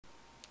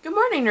Good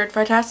morning,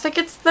 Nerdfightastic.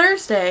 It's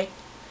Thursday.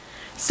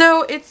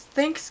 So it's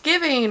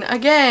Thanksgiving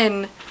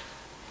again.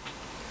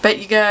 Bet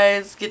you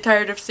guys get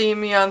tired of seeing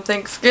me on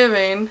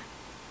Thanksgiving.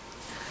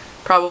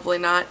 Probably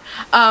not.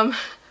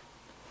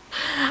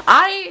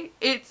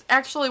 It's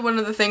actually one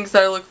of the things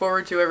that I look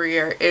forward to every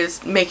year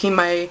is making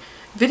my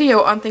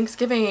video on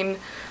Thanksgiving.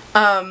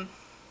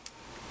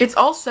 It's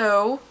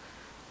also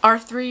our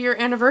 3-year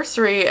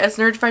anniversary as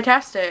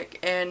Nerdfightastic,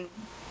 and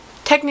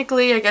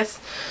technically, I guess,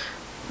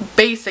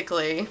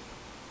 basically,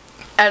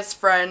 as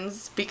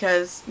friends,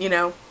 because, you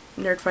know,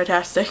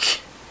 Nerdfightastic.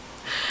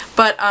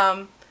 But,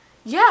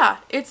 yeah,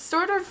 it's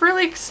sort of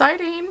really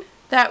exciting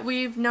that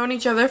we've known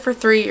each other for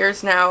 3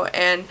 years now,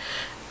 and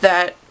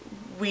that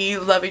we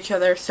love each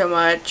other so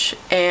much,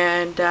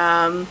 and,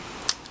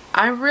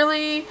 I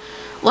really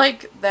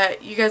like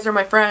that you guys are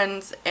my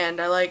friends, and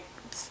I like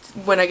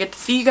when I get to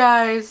see you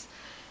guys,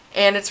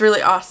 and it's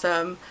really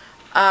awesome.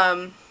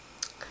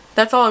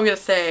 That's all I'm gonna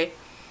say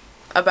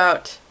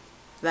about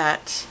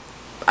that.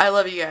 I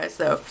love you guys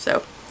though,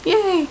 so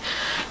yay!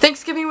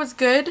 Thanksgiving was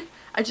good.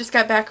 I just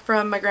got back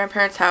from my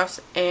grandparents' house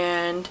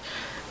and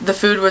the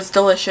food was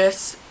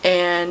delicious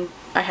and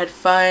I had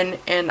fun,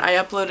 and I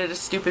uploaded a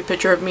stupid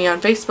picture of me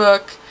on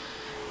Facebook,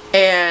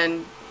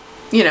 and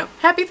you know,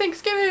 happy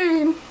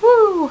Thanksgiving!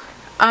 Woo!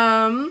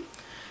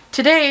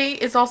 Today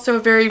is also a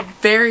very,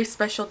 very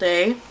special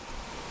day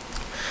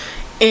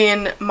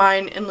in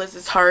mine and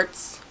Liz's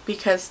hearts,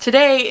 because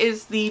today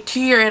is the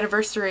 2-year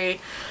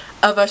anniversary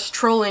of us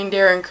trolling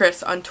Darren and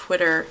Chris on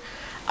Twitter.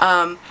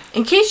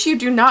 In case you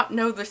do not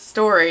know the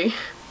story,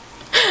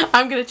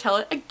 I'm gonna tell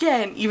it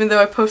again, even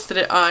though I posted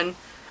it on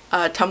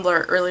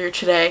Tumblr earlier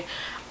today.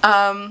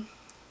 2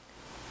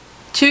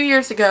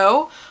 years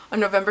ago, on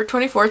November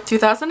 24th,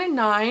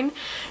 2009,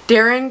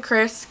 Darren and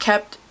Chris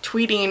kept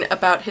tweeting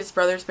about his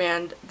brother's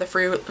band, the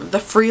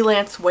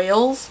Freelance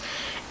Whales,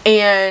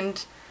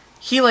 and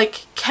he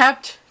like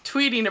kept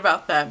tweeting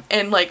about them,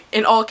 and like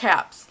in all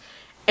caps.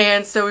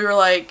 And so we were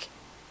like,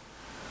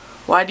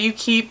 why do you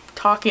keep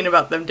talking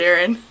about them,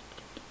 Darren?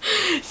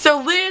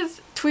 So Liz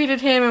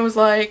tweeted him and was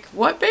like,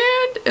 what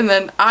band? And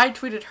then I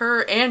tweeted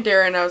her and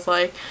Darren. I was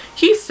like,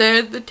 he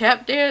said the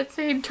tap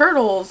dancing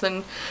turtles.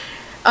 And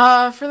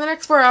for the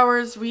next 4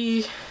 hours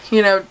we,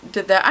 you know,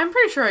 did that. I'm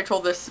pretty sure I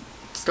told this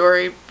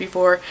story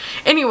before.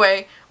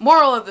 Anyway,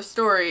 moral of the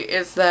story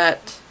is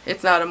that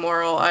it's not a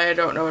moral. I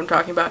don't know what I'm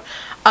talking about.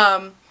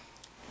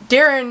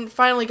 Darren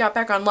finally got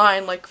back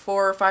online like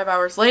 4 or 5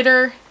 hours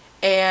later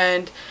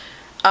and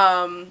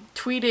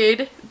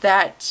tweeted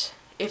that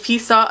if he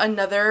saw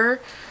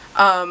another,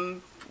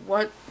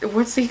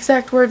 what's the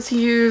exact words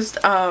he used?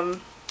 I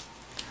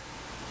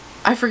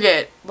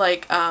forget,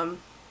 like,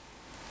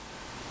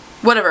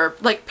 whatever,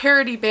 like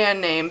parody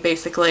band name,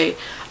 basically,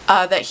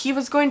 that he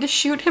was going to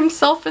shoot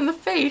himself in the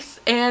face,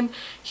 and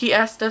he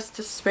asked us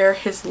to spare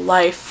his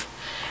life.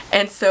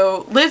 And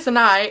so Liz and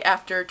I,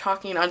 after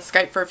talking on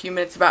Skype for a few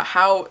minutes about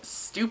how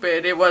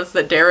stupid it was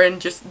that Darren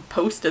just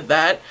posted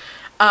that,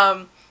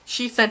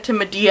 she sent him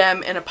a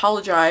DM and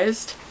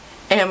apologized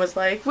and was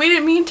like, we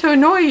didn't mean to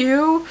annoy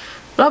you,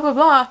 blah blah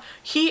blah.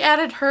 He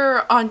added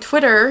her on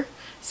Twitter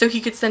so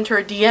he could send her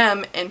a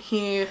DM, and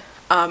he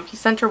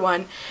sent her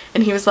one,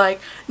 and he was like,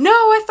 no,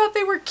 I thought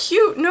they were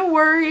cute, no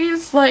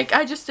worries, like,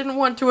 I just didn't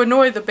want to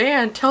annoy the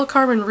band, tell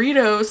Carmen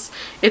Ritos,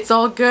 it's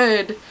all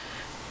good.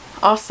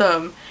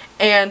 Awesome.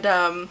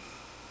 And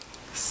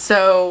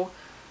so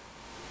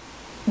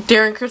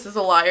Darren Chris is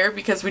a liar,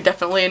 because we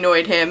definitely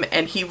annoyed him,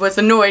 and he was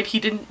annoyed. He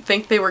didn't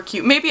think they were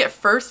cute. Maybe at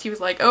first he was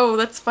like, oh,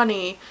 that's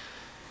funny,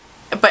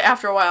 but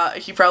after a while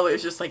he probably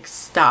was just like,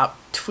 stop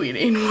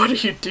tweeting, what are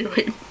you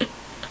doing?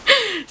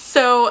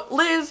 So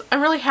Liz,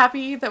 I'm really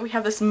happy that we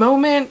have this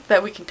moment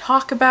that we can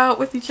talk about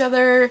with each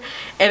other,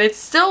 and it's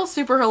still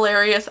super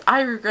hilarious.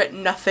 I regret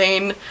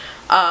nothing.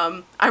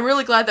 I'm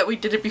really glad that we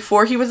did it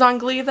before he was on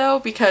Glee though,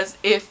 because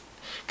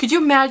could you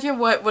imagine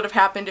what would have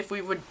happened if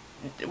we would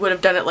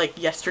have done it like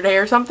yesterday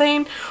or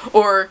something,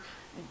 or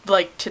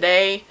like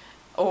today,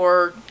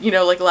 or you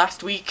know, like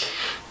last week?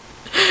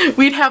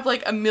 We'd have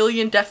like a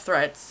million death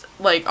threats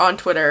like on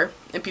Twitter,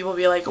 and people would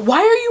be like, why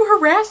are you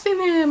harassing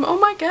him? Oh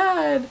my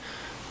god.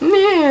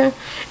 Nah.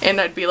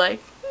 And I'd be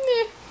like,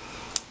 nah.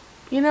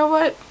 You know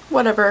what?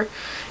 Whatever.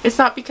 It's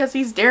not because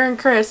he's Darren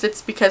Chris,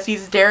 it's because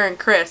he's Darren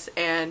Chris,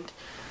 and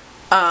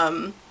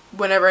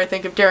whenever I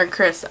think of Darren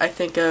Chris, I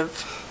think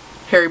of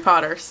Harry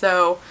Potter.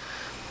 So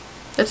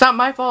it's not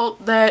my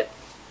fault that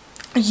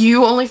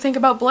you only think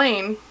about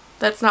Blaine.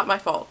 That's not my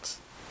fault.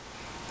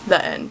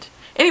 The end.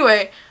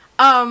 Anyway,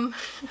 I'm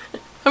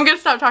gonna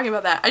stop talking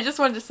about that. I just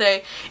wanted to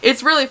say,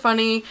 it's really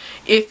funny.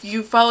 If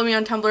you follow me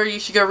on Tumblr, you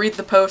should go read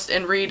the post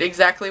and read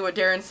exactly what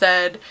Darren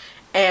said.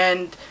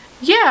 And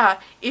yeah,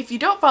 if you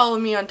don't follow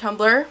me on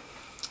Tumblr,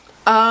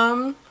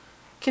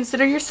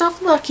 consider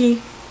yourself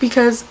lucky,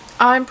 because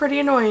I'm pretty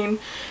annoying.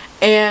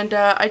 And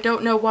I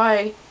don't know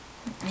why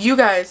you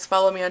guys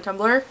follow me on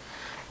Tumblr,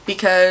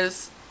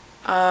 because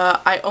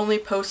I only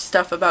post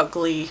stuff about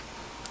Glee.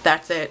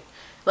 That's it.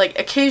 Like,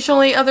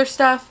 occasionally other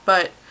stuff,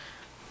 but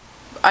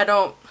I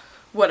don't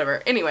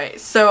whatever. Anyway,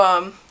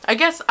 so I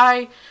guess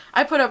I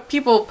put up,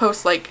 people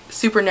post like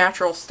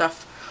supernatural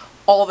stuff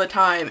all the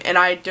time, and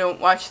I don't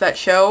watch that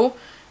show,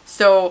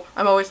 so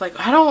I'm always like,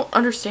 I don't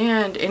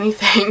understand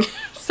anything.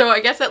 So I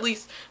guess at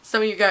least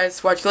some of you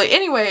guys watch. Like,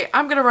 anyway,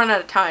 I'm gonna run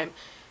out of time.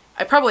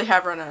 I probably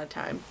have run out of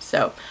time,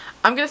 so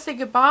I'm gonna say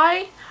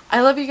goodbye.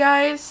 I love you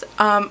guys.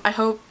 I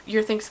hope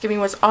your Thanksgiving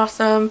was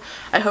awesome.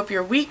 I hope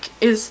your week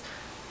is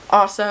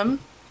awesome.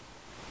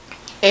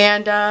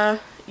 And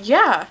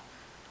yeah,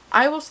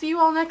 I will see you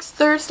all next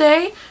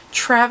Thursday.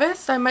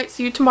 Travis, I might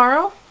see you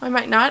tomorrow. I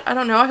might not. I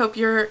don't know. I hope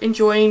you're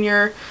enjoying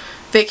your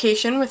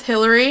vacation with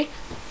Hillary.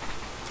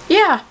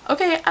 Yeah,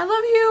 okay. I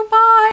love you. Bye.